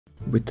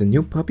With the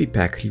new puppy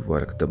pack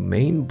rework, the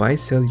main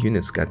buy-sell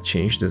units got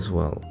changed as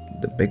well.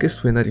 The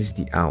biggest winner is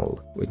the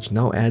Owl, which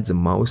now adds a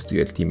mouse to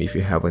your team if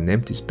you have an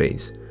empty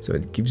space, so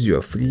it gives you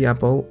a free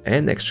apple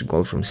and extra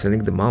gold from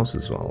selling the mouse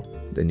as well.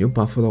 The new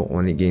Buffalo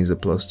only gains a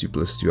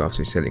 +2/+2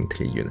 after selling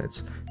 3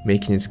 units,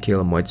 making its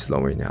scale much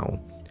slower now.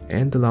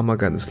 And the llama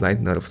got a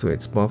slight nerf to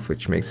its buff,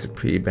 which makes it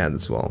pretty bad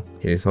as well.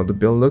 Here's how the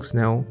build looks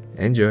now.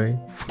 Enjoy!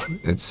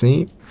 Let's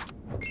see.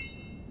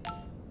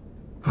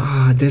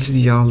 There's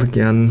the owl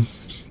again.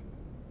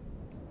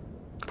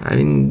 I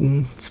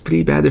mean, it's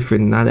pretty bad if you're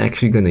not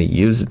actually gonna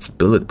use its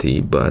ability,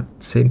 but at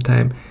the same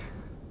time...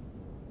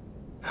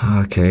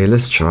 Okay,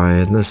 let's try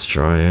it,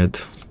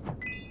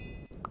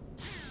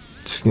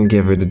 Just gonna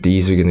get rid of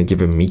these, we're gonna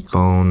give her meat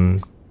bone.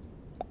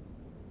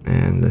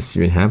 And let's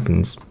see what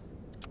happens.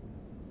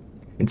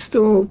 It's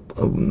still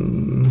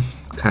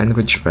kind of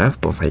a giraffe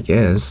buff, I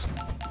guess.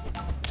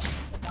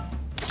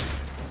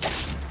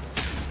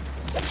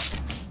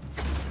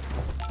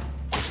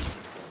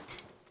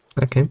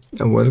 Okay,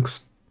 that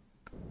works.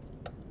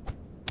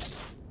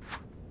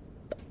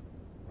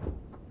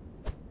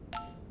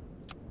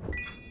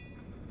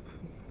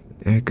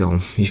 There you go,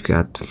 we've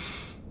got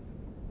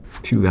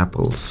 2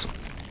 apples.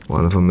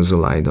 One of them is a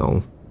lie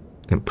though,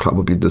 and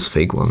probably this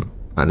fake one.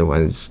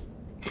 Otherwise,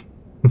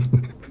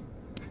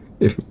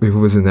 if it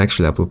was an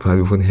actual apple,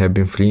 probably wouldn't have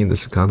been free in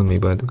this economy.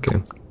 But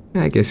okay,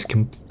 yeah, I guess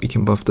we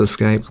can buff this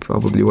guy.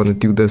 Probably want to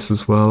do this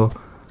as well.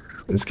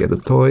 Let's get a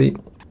toy,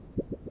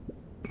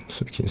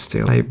 so we can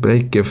stay alive.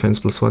 Break, give friends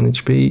 +1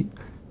 HP.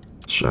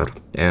 Sure,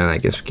 and I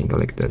guess we can go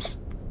like this.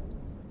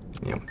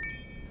 Yeah.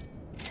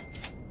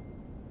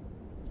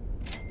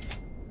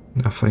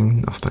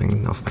 Nothing.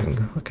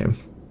 Okay.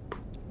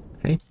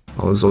 Hey,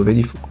 I was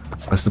already...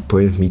 What's the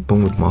point of meat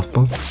bone with moth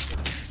buff?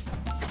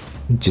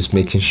 Just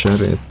making sure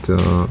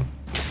that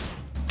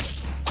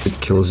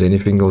it kills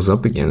anything goes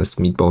up against.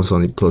 Meat bone's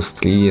only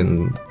 +3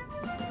 and...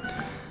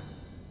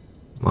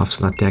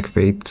 Moth's not that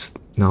great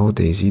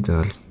nowadays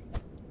either.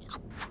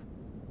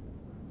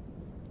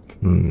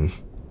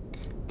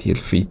 Tier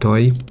 3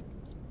 toy.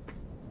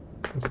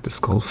 Look at this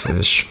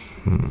goldfish.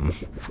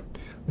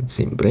 Let's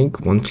see, break,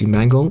 1 free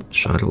mango.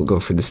 Sure, we'll go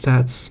for the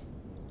stats.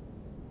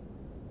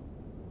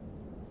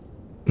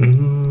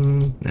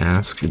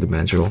 Nah, screw the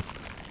magical.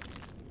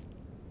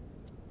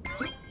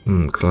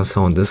 Cross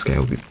on this guy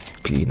would be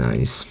pretty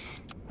nice.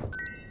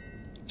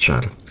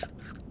 Sure.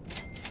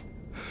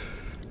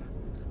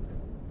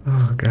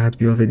 Oh god,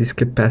 we already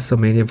skipped past so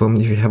many of them.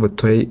 If you have a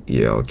toy,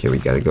 yeah, okay, we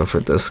gotta go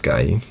for this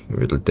guy.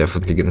 We're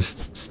definitely gonna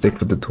stick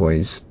with the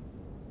toys.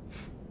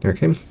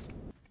 Okay.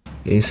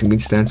 Getting some good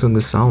stats on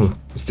the sound.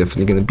 It's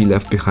definitely gonna be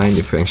left behind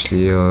if we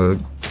actually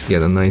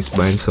get a nice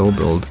buy and sell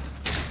build.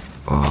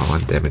 Oh,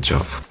 1 damage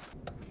off.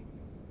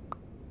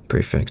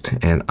 Perfect.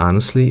 And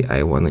honestly,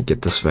 I wanna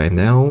get this right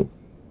now.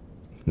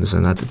 Those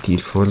are not the tier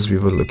 4s we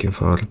were looking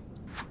for.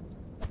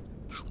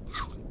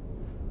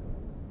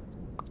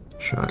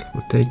 Sure,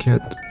 we'll take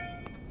it.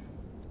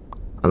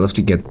 I'd love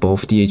to get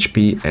both the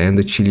HP and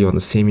the chili on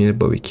the same unit,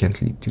 but we can't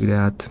really do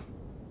that.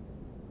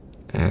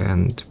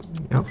 And,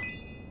 yeah.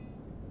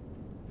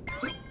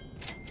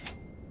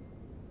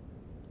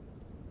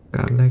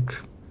 Garlic.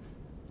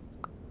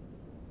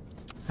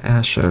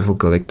 Yeah, sure, we'll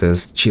go like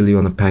this. Chili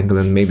on a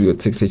pangolin, maybe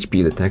with 6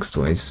 HP, it attacks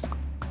twice.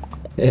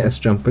 Yeah, let's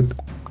jump it.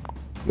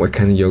 What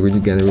kind of yogurt you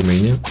get in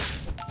Romania?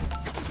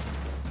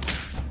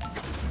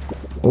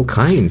 All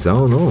kinds, I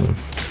don't know.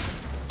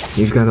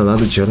 You've got a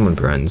lot of German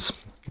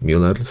brands.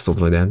 Müller, stuff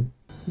like that.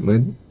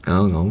 But, I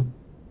don't know.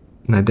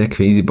 Not that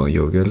crazy about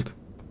yogurt.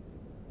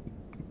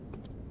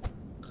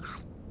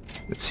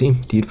 Let's see,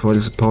 tier 4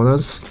 is upon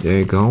us. There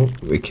you go.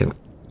 We can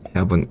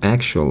have an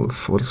actual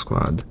 4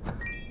 squad.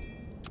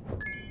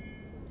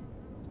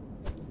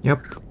 Yep.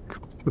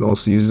 We'll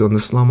also use it on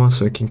this llama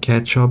so I can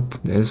catch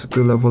up. There's a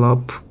good level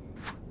up.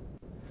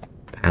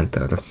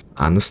 Panther.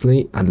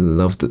 Honestly, I'd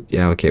love to...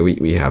 Yeah, okay,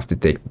 we have to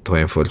take the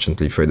toy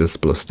unfortunately for this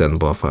 +10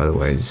 buff,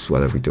 otherwise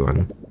what are we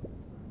doing?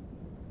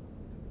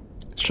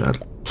 Sure.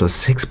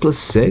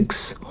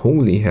 +6/+6?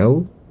 Holy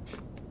hell.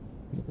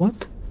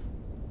 What?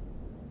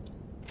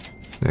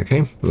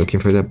 Okay,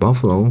 looking for that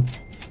buffalo.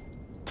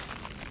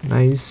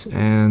 Nice,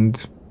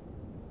 and...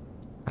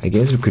 I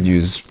guess we could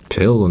use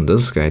pill on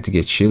this guy to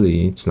get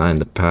chili. It's not in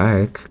the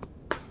pack.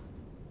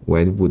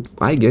 Where would...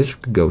 I guess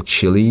we could go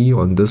chili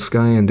on this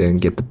guy and then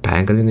get the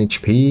pangolin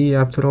HP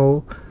after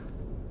all.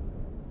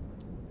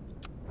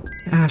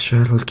 Yeah,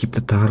 sure, we'll keep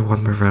the tar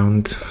one more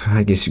round.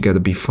 I guess you gotta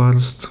be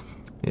first.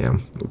 Yeah,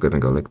 we're gonna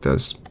go like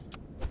this.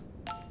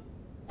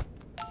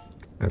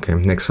 Okay,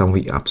 next one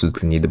we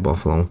absolutely need the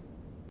buffalo.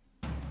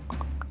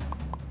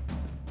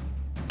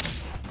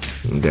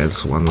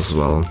 There's one as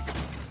well.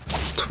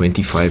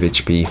 25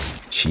 HP.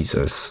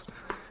 Jesus.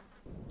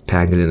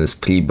 Pangolin is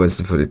pretty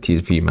busted for the tier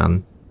 3,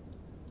 man.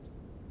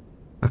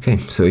 Okay,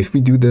 so if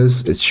we do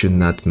this, it should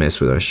not mess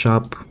with our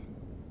shop.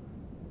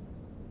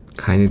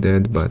 Kinda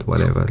did, but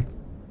whatever.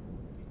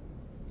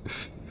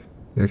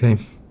 Okay.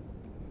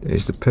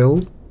 There's the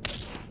pill.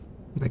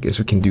 I guess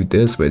we can do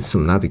this, but it's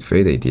still not a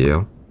great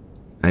idea.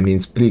 I mean,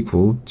 it's pretty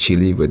cool,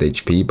 chili with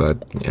HP,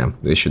 but yeah,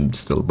 we should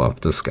still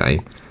buff this guy.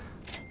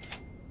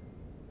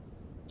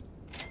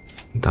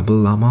 Double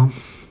llama?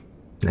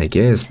 I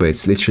guess, but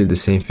it's literally the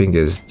same thing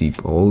as the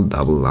old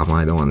double llama.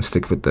 I don't want to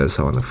stick with this.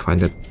 I want to find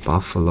that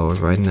buffalo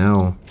right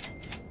now.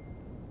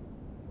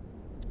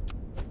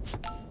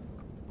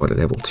 Or the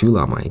level 2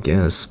 llama, I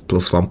guess.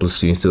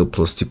 +1/+2 instead of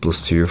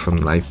 +2/+2 from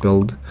life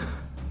build.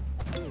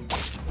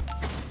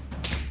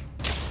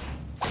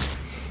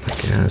 I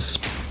guess.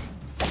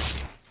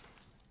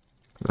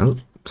 Well,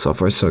 so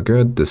far so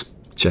good. This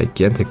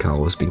gigantic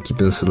owl has been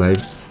keeping us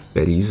alive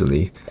very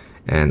easily.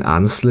 And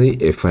honestly,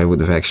 if I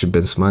would have actually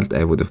been smart,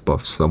 I would have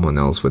buffed someone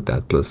else with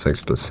that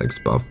 +6/+6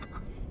 buff.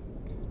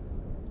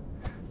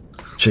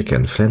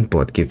 Chicken,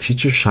 Flintbot, give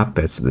future shop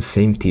pets to the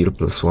same tier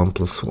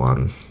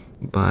 +1/+1.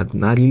 But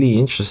not really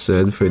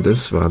interested for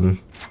this one.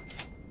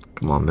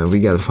 Come on, man, we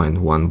gotta find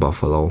one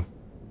buffalo.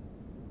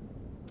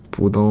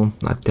 Poodle,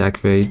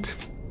 attack rate.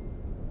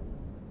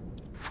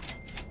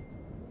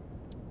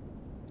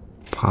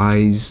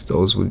 Pies,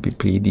 those would be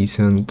pretty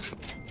decent.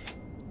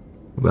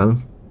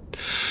 Well,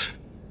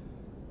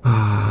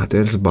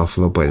 there's a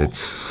buffalo, but it's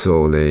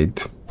so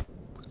late.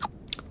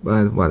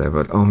 But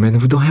whatever. Oh man,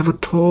 we don't have a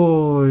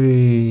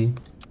toy.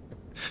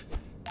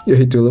 Yeah,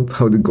 hey Tulip,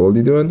 how the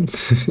Goldie doing?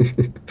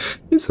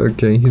 He's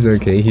okay, he's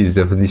okay. He's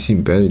definitely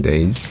seen better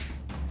days.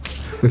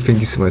 But thank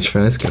you so much for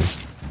asking.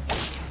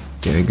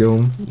 There you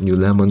go, new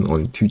lemon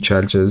on 2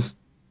 charges.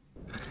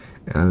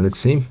 And let's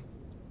see.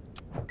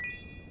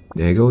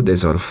 There you go,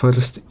 there's our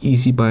first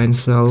easy buy and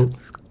sell.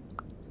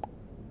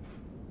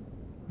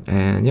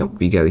 And yep,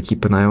 we gotta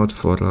keep an eye out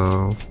for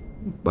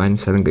buying and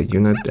selling a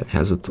unit that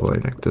has a toy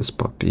like this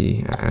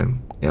puppy. And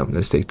yeah,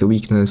 let's take the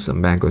weakness. A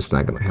mango's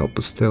not gonna help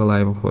us stay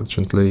alive,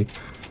 unfortunately.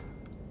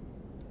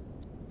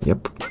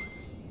 Yep.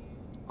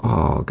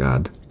 Oh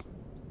god.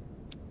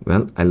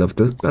 Well, I love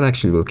this, but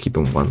actually we'll keep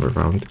him one more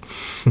round.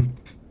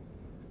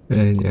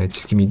 And yeah,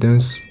 just give me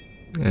this.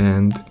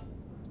 And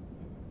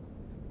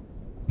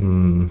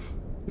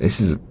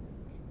this is,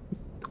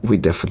 we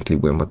definitely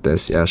win with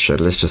this. Yeah, sure,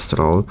 let's just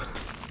roll.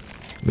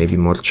 Maybe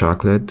more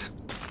chocolate.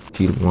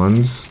 Tier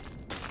 1s.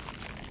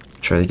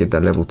 Try to get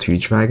that level 3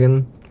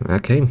 dragon.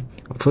 Okay.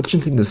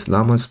 Unfortunately, this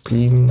llama's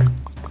pretty...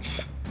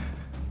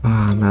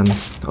 Ah, man.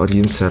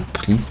 Audience are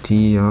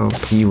pretty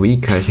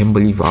weak. I can't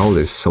believe Owl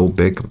is so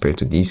big compared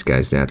to these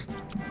guys that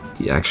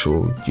the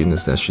actual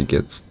units that should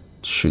get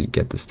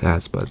the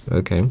stats, but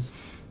okay.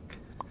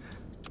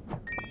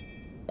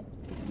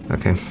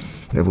 Okay.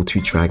 Level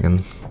 3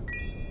 dragon.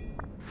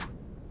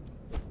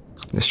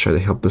 Let's try to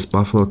help this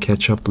buffalo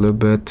catch up a little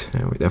bit.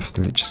 And we're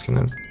definitely just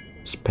gonna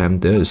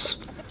spam this.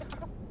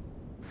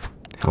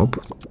 Help.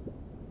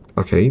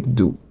 Okay,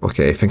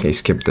 okay, I think I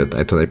skipped it.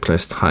 I thought I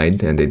pressed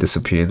hide and they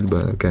disappeared,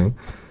 but okay.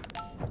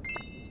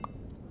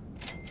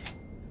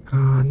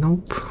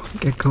 Nope.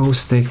 Gecko,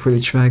 steak for the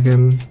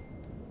dragon.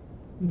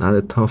 Not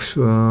a tough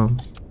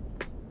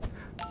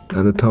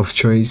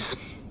choice.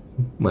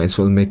 Might as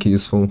well make it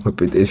useful.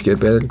 Hope it is get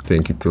better.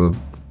 Thank you, Tulip.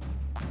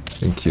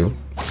 Thank you.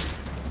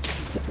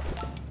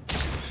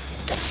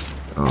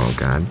 Oh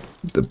god,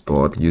 the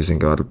bot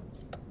using our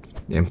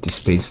empty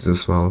spaces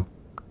as well.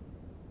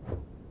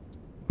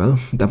 Well,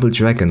 double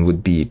dragon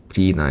would be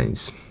pretty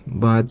nice,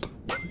 but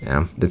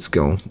yeah, let's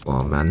go.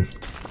 Oh man.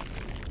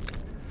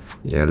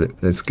 Yeah,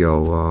 let's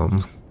go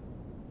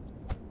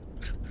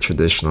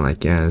traditional, I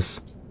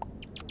guess.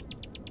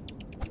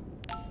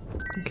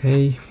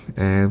 Okay,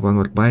 and one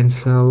more buy and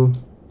sell.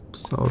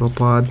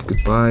 Sauropod,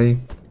 goodbye.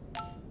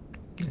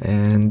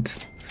 And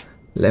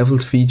level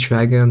 3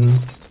 dragon.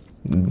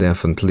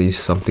 Definitely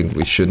something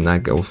we should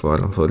not go for,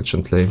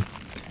 unfortunately.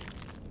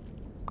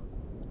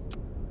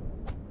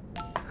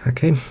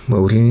 Okay,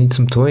 well, we really need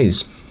some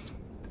toys.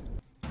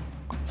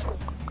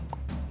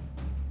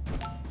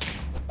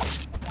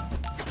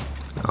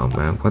 Oh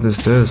man, what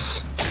is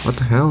this? What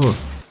the hell?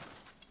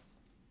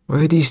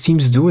 What are these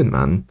teams doing,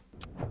 man?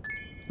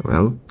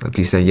 Well, at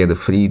least I get a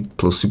free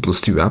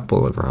 +2/+2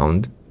 apple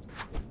around.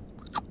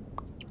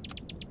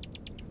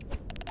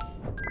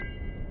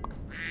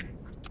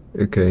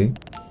 Okay.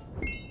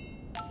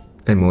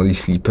 I'm only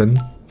sleeping.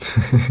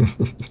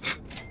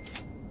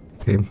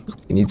 Okay,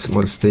 we need some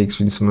more steaks,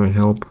 we need some more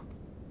help.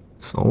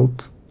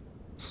 Salt?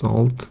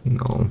 Salt?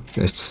 No,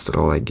 let's just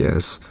roll, I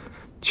guess.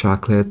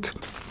 Chocolate?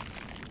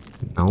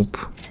 Nope.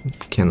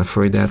 Can't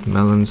afford that.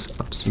 Melons?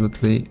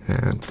 Absolutely.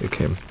 And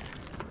okay.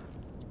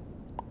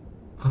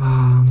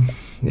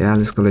 Yeah,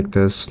 let's go like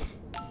this.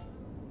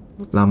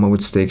 Llama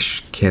with steak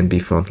can be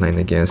frontline,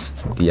 I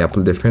guess. The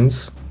apple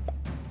difference.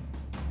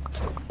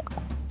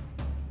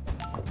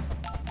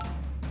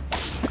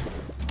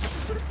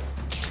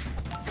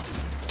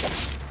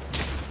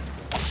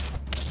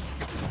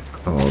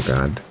 Oh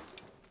god.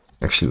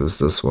 Actually it was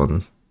this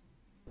one.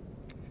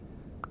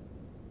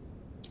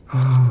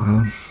 Oh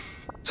well.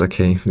 It's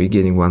okay, we're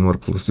getting one more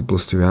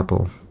 +2/+2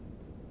 apple.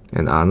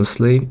 And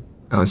honestly,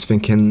 I was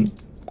thinking...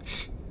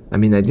 I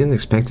mean, I didn't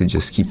expect to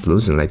just keep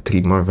losing like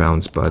 3 more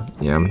rounds, but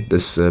yeah,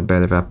 this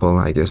better apple,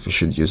 I guess we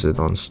should use it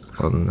on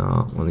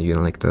a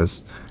unit like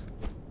this.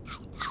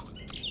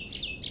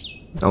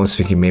 I was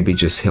thinking maybe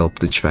just help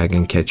the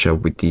dragon catch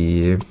up with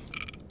the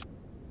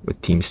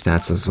team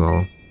stats as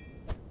well.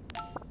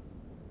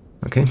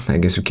 Okay, I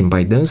guess we can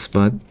buy this,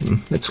 but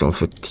let's roll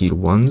for tier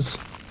 1s,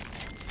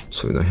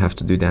 so we don't have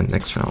to do that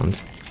next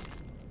round.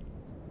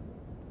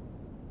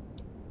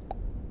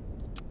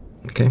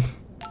 Okay.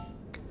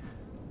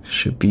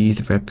 Should be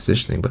the right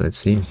positioning, but let's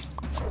see.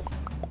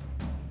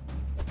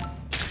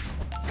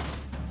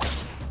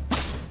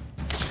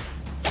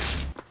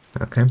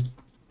 Okay.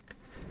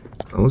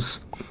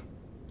 Close.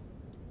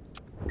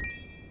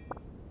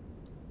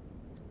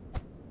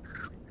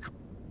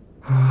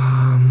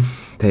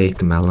 Take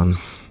the melon.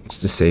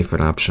 It's the safer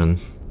option.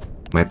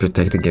 Might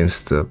protect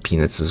against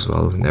peanuts as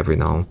well, never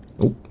know.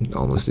 Oh,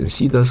 almost didn't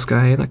see this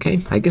guy. Okay,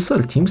 I guess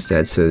our team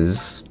stats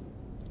is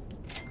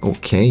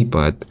okay,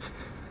 but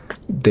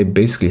they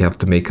basically have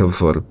to make up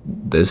for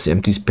this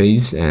empty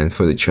space and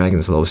for the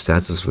dragon's low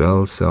stats as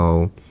well,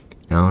 so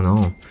I don't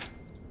know.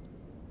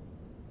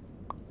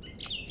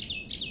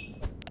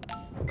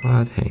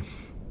 But hey,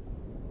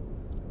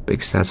 big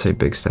stats are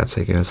big stats,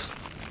 I guess.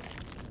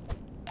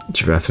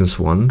 Giraffes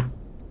won.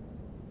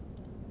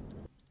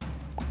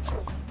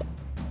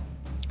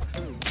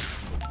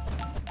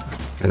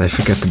 And I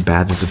forgot the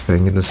bat is a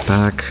thing in this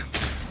pack.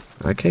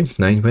 Okay,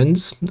 9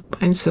 wins. The buy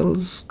and sell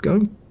is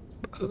going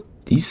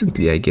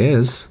decently, I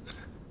guess.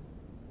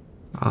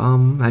 I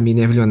mean,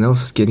 everyone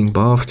else is getting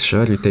buffed.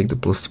 Sure, you take the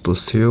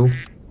 +2/+2.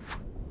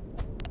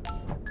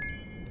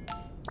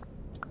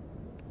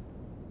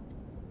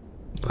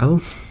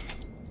 Well,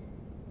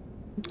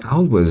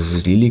 Owl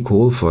was really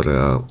cool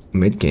for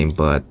mid game,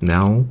 but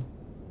now,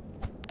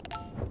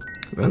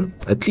 well,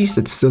 at least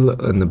it's still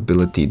an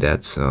ability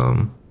that's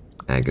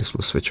I guess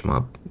we'll switch them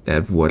up.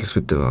 That works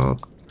with the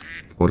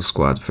 4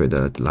 squad for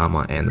the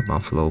llama and the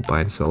buffalo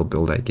buy and sell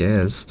build, I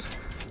guess.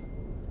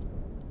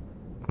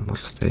 One more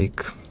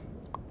stake.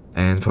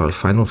 And for our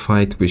final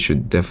fight, we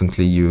should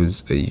definitely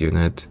use a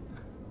unit.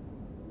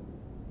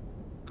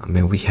 I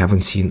mean, we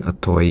haven't seen a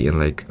toy in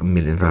like a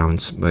million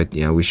rounds, but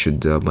yeah, we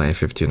should buy a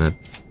 5th unit.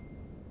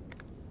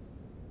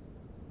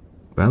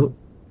 Well,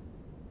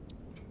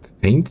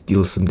 faint,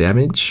 deal some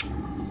damage,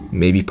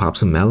 maybe pop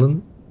some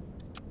melon.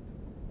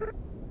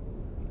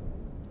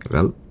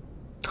 Well,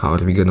 how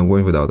are we gonna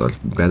win without our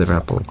red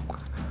apple?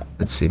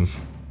 Let's see.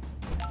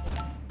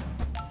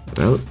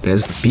 Well,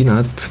 there's the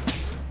peanut.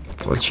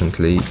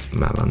 Fortunately,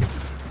 melon.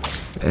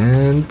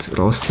 And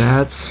raw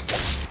stats.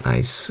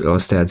 Nice, raw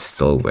stats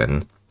still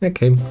win.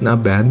 Okay,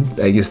 not bad.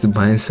 I guess the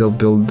buy and sell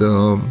build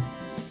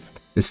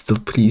is still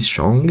pretty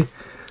strong.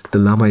 The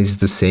llama is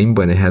the same,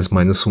 but it has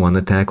 -1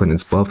 attack when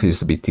it's buff. It used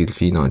to be tier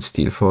 3, now it's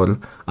tier 4.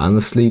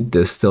 Honestly,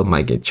 this still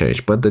might get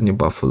changed, but the new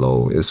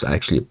buffalo is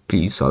actually a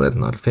pretty solid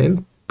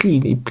nerf.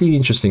 Pretty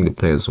interesting to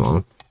play as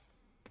well.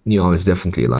 New is definitely a lot.